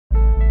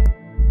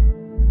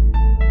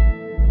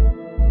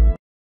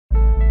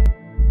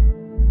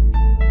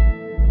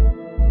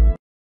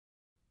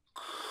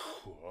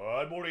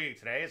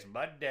Today is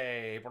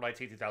Monday, April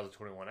 19th,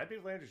 2021. I'm Peter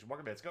Landry.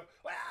 Welcome to Let's Go.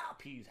 Well,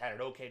 P's had an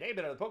okay day,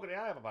 but on the poke of the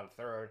eye, I have about a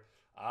third.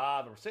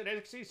 The percent, as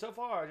you can see so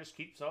far, just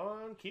keeps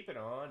on keeping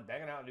on,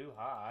 banging out new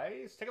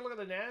highs. Take a look at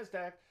the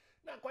NASDAQ.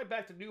 Not quite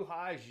back to new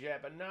highs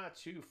yet, but not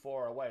too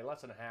far away.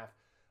 Less than a half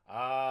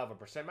of a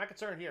percent. My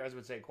concern here, as I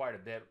would say quite a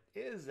bit,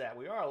 is that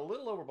we are a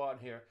little overbought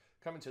here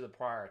coming to the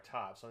prior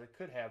top. So it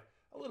could have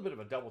a little bit of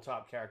a double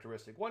top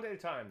characteristic. One day at a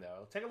time,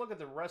 though. Take a look at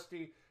the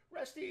Rusty,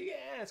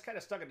 yeah, it's kind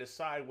of stuck in this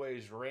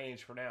sideways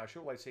range for now.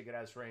 Sure, like to see it get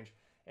out of this range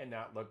and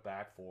not look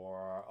back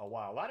for a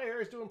while. A lot of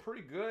areas doing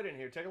pretty good in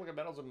here. Take a look at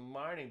metals and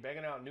mining,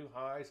 banging out new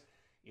highs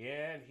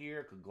in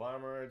here.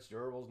 Conglomerates,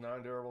 durables,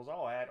 non-durables,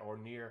 all at or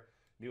near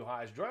new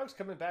highs. Drugs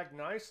coming back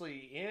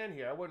nicely in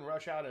here. I wouldn't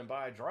rush out and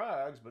buy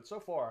drugs, but so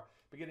far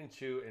beginning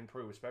to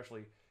improve,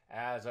 especially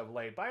as of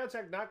late.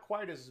 Biotech, not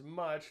quite as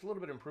much. A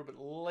little bit of improvement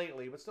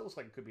lately, but still looks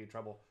like it could be in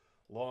trouble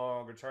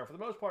longer term. For the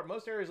most part,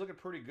 most areas looking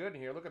pretty good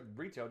in here. Look at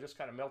retail just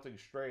kind of melting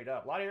straight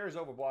up. A lot of areas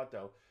overbought,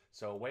 though,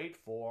 so wait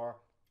for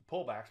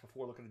pullbacks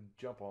before looking to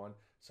jump on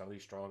some of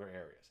these stronger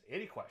areas.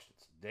 Any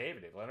questions? Dave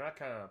Landry.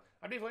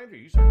 I'm Dave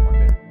Landry. You serve one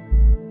minute.